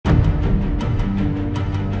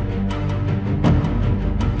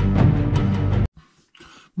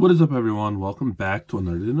What is up, everyone? Welcome back to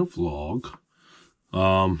another vlog.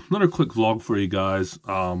 Another quick vlog for you guys.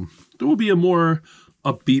 There will be a more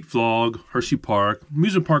upbeat vlog. Hershey Park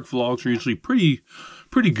amusement park vlogs are usually pretty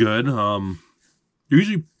good. They're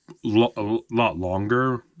usually a lot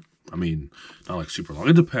longer. I mean, not like super long.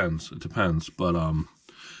 It depends. But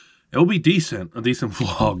it will be a decent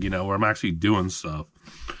vlog. Where I'm actually doing stuff.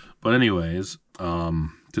 But anyways,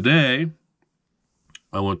 today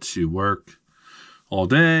I went to work all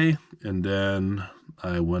day, and then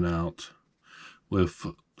I went out with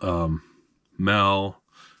Mel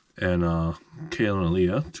and Kayla and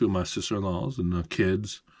Leah, two of my sister-in-laws, and the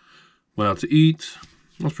kids. Went out to eat.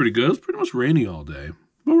 It was pretty good. It was pretty much rainy all day,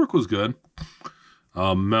 but work was good.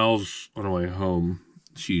 Mel's on her way home.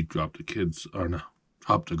 She dropped the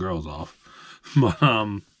girls off. But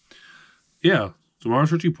yeah,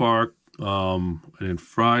 tomorrow's Hershey Park, and then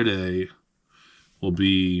Friday will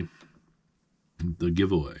be the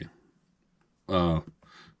giveaway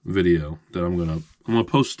video that I'm gonna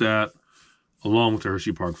post that along with the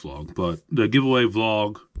Hershey Park vlog. But the giveaway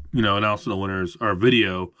vlog, announcing the winners, our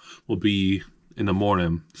video will be in the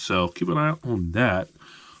morning, so keep an eye out on that.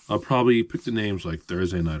 I'll probably pick the names like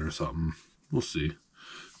Thursday night or something. We'll see.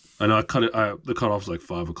 I know the cutoff is like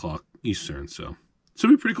 5 o'clock Eastern, so it's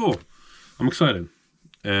gonna be pretty cool. I'm excited.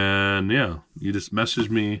 And yeah, you just message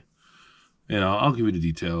me and I'll give you the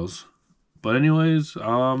details. But anyways,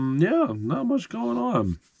 yeah, not much going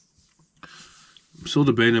on. I'm still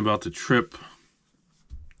debating about the trip,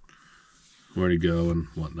 where to go and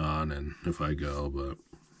whatnot, and if I go, but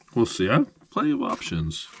we'll see. I have plenty of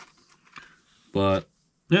options. But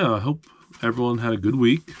yeah, I hope everyone had a good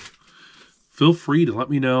week. Feel free to let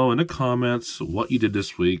me know in the comments what you did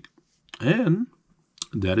this week. And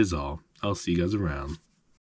that is all. I'll see you guys around.